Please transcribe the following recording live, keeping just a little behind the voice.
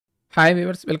Hi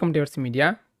viewers, welcome to yours media.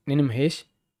 నేను మహేష్.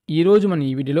 ఈరోజు మన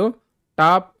ఈ వీడియోలో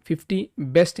top 50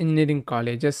 best engineering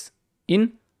colleges in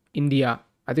India,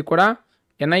 అది కూడా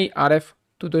NIRF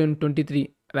 2023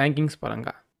 ర్యాంకింగ్స్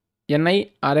పరంగా.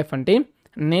 NIRF అంటే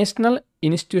national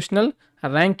institutional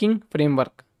ranking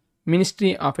framework,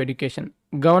 ministry of education,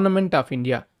 government of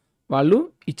India వాళ్ళు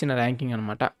ఇచ్చిన ర్యాంకింగ్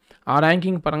అనమాట. ఆ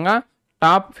ర్యాంకింగ్ పరంగా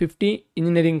టాప్ 50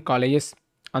 ఇంజనీరింగ్ కాలేజెస్,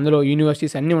 అందులో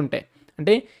యూనివర్సిటీస్ అన్నీ ఉంటాయి.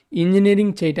 అంటే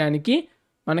ఇంజనీరింగ్ చేయడానికి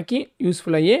మనకి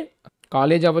యూస్ఫుల్ అయ్యే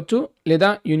కాలేజ్ అవ్వచ్చు లేదా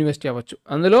యూనివర్సిటీ అవ్వచ్చు.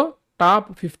 అందులో top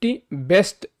 50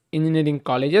 best engineering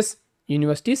colleges,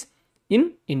 universities in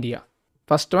India.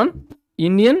 First one,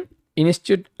 Indian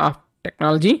institute of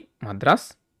technology Madras.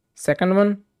 Second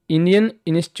one, Indian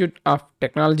institute of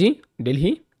technology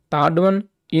Delhi. Third one,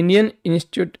 Indian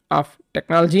institute of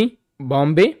technology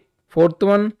Bombay. Fourth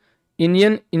one,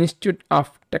 Indian institute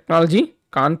of technology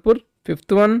Kanpur.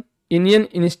 Fifth one, Indian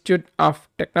institute of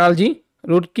technology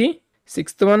Roorkee.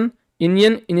 Sixth one,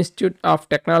 Indian institute of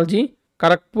technology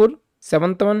Kharagpur.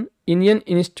 Seventh one, Indian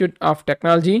institute of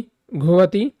technology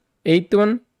Guwahati. Eighth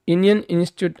one, Indian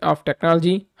institute of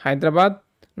technology Hyderabad.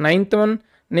 Ninth one,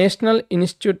 national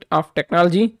institute of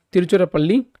technology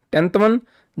Tiruchirappalli. 10th one,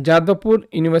 Jadavpur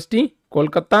university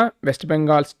Kolkata west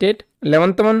Bengal state.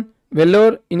 11th one,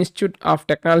 Vellore institute of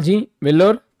technology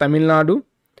Vellore Tamil Nadu.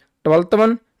 12th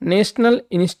one, national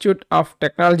institute of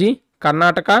technology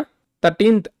Karnataka.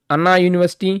 13th అన్నా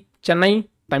university Chennai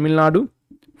Tamil Nadu.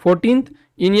 14th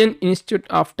Indian institute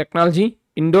of technology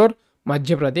indoor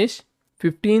Madhya Pradesh.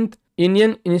 15th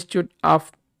Indian institute of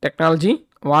technology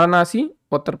Varanasi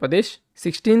Uttar Pradesh.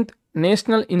 16th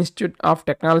national institute of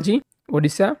technology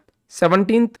Odisha.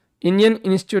 17th Indian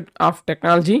institute of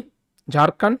technology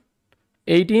Jharkhand.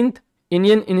 18th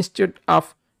Indian institute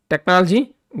of technology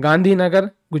Gandhinagar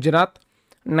Gujarat.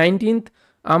 19th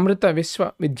Amrutha Vishwa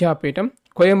Vidyapeetham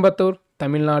Coimbatore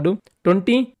Tamil Nadu.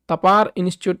 20 తపార్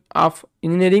institute of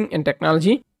engineering and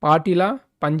technology పాటిలా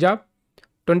Punjab.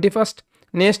 21st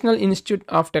national institute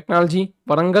of technology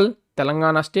Warangal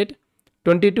Telangana state.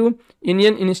 22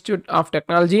 Indian institute of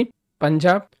technology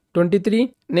Punjab. 23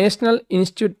 national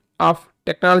institute of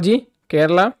technology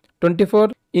Kerala. 24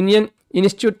 Indian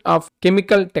institute of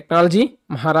chemical technology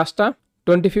Maharashtra.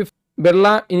 25th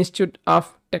Birla institute of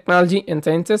technology and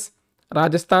sciences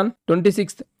Rajasthan.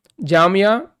 26th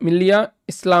Jamia Millia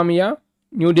Islamia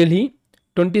New Delhi.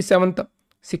 27th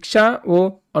శిక్షా ఓ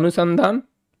Anusandhan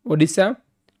Odisha.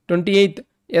 28th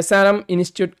SRM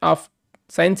institute of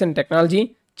science and technology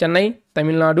Chennai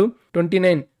Tamil Nadu.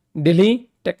 29 Delhi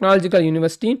technological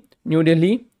university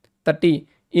New Delhi. 30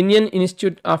 Indian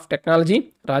institute of technology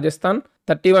Rajasthan.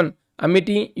 31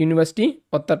 Amity university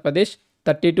Uttar Pradesh.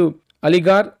 32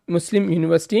 అలీగార్ Muslim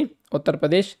university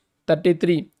Uttar Pradesh.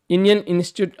 33 Indian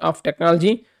institute of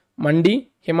technology mandi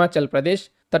Himachal Pradesh.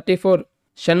 34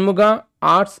 షణ్ముగా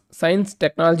arts science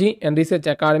technology and research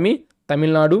academy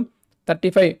Tamil Nadu.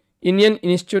 35 Indian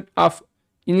institute of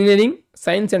engineering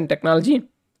science and technology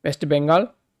west Bengal.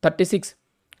 36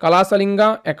 కళాసలింగా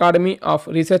academy of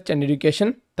research and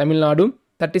education Tamil Nadu.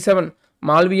 37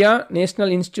 Malviya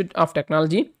national institute of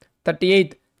technology.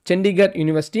 38 Chandigarh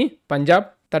university Punjab.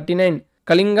 39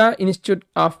 Kalinga institute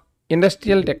of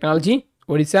industrial technology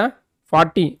Odisha.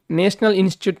 40 national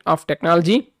institute of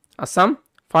technology Assam.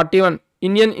 41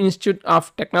 Indian institute of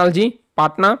technology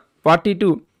Patna.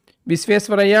 42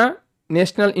 Visvesvaraya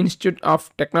national institute of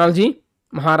technology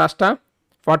Maharashtra.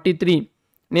 43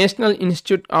 national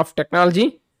institute of technology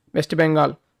west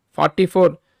Bengal.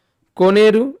 44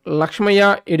 Koneru Lakshmaiah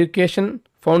education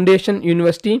foundation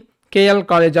university KL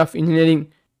college of engineering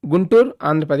Guntur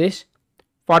Andhra Pradesh.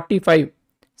 45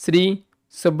 Shri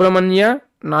Subrahmanya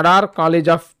Nadar college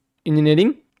of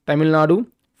engineering Tamil Nadu.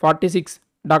 46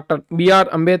 doctor BR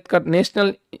Ambedkar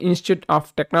national institute of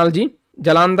technology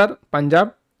జలాంధర్ Punjab.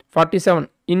 47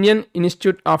 Indian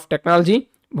institute of technology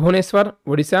Bhubaneswar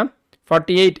Odisha.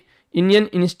 48 Indian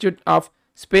institute of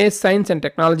space science and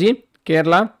technology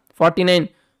Kerala. 49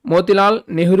 Motilal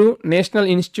Nehru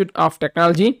national institute of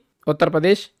technology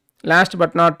Uttar Pradesh. Last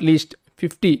but not least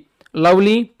 50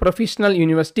 lovely professional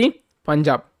university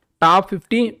Punjab. Top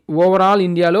 50 overall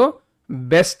ఇండియాలో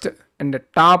best and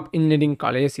top engineering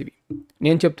colleges ఇవి.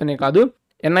 నేను చెప్తూనే కాదు,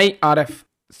 NIRF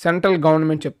central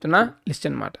government చెప్తున్న list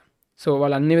అనమాట. So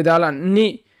వాళ్ళు అన్ని విధాల అన్ని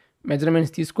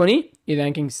మెజర్మెంట్స్ తీసుకొని ఈ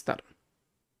ర్యాంకింగ్స్ ఇస్తారు.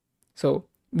 సో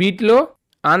వీటిలో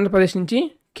ఆంధ్రప్రదేశ్ నుంచి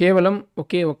కేవలం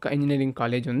ఒకే ఒక్క ఇంజనీరింగ్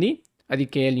కాలేజ్ ఉంది, అది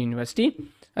KL యూనివర్సిటీ.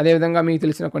 అదేవిధంగా మీకు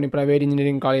తెలిసిన కొన్ని ప్రైవేట్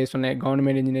ఇంజనీరింగ్ కాలేజెస్ ఉన్నాయి,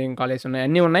 గవర్నమెంట్ ఇంజనీరింగ్ కాలేజెస్ ఉన్నాయి,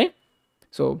 అన్నీ ఉన్నాయి.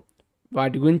 సో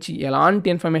వాటి గురించి ఎలాంటి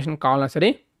ఇన్ఫర్మేషన్ కావాలన్నా సరే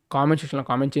కామెంట్ సెక్షన్లో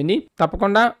కామెంట్ చేయండి.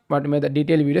 తప్పకుండా వాటి మీద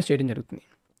డీటెయిల్ వీడియోస్ చేయడం జరుగుతుంది.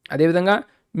 అదేవిధంగా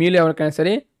మీలో ఎవరికైనా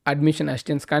సరే అడ్మిషన్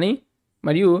అసిస్టెన్స్ కానీ,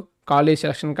 మరియు కాలేజ్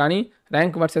సెలక్షన్ కానీ,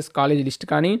 ర్యాంక్ వర్సెస్ కాలేజ్ లిస్ట్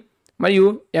కానీ, మరియు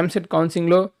ఎంసెట్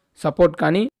కౌన్సిలింగ్లో సపోర్ట్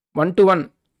కానీ, 1-to-1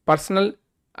 పర్సనల్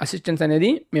అసిస్టెన్స్ అనేది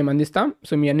మేము అందిస్తాం.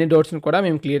 సో మీ అన్ని డౌట్స్ని కూడా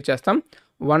మేము క్లియర్ చేస్తాం.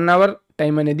 1 అవర్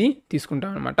టైం అనేది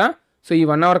తీసుకుంటాం అనమాట. సో ఈ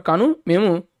 1 అవర్ కాను మేము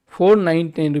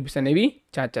 499 రూపీస్ అనేవి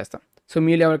ఛార్జ్ చేస్తాం. సో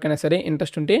మీరు ఎవరికైనా సరే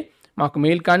ఇంట్రెస్ట్ ఉంటే మాకు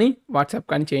మెయిల్ కానీ వాట్సాప్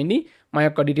కానీ చేయండి. మా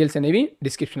యొక్క డీటెయిల్స్ అనేవి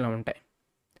డిస్క్రిప్షన్లో ఉంటాయి.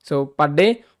 సో పర్ డే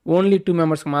ఓన్లీ 2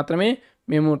 మెంబర్స్కి మాత్రమే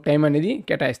మేము టైం అనేది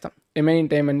కేటాయిస్తాం. రిమైనింగ్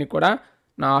టైం అన్నీ కూడా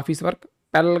నా ఆఫీస్ వర్క్,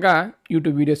 ప్యారల్గా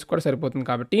యూట్యూబ్ వీడియోస్ కూడా సరిపోతుంది.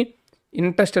 కాబట్టి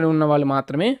ఇంట్రెస్టెడ్ ఉన్న వాళ్ళు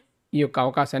మాత్రమే ఈ యొక్క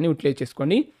అవకాశాన్ని యూటిలైజ్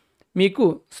చేసుకోండి. మీకు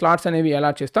స్లాట్స్ అనేవి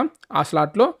అలాట్ చేస్తాం. ఆ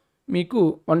స్లాట్లో మీకు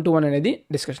 1-to-1 అనేది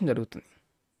డిస్కషన్ జరుగుతుంది.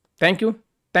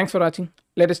 Thanks for watching.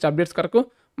 Latest updates కొరకు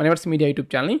మన వర్స్ మీడియా యూట్యూబ్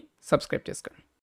ఛానల్ని సబ్స్క్రైబ్ చేసుకోండి.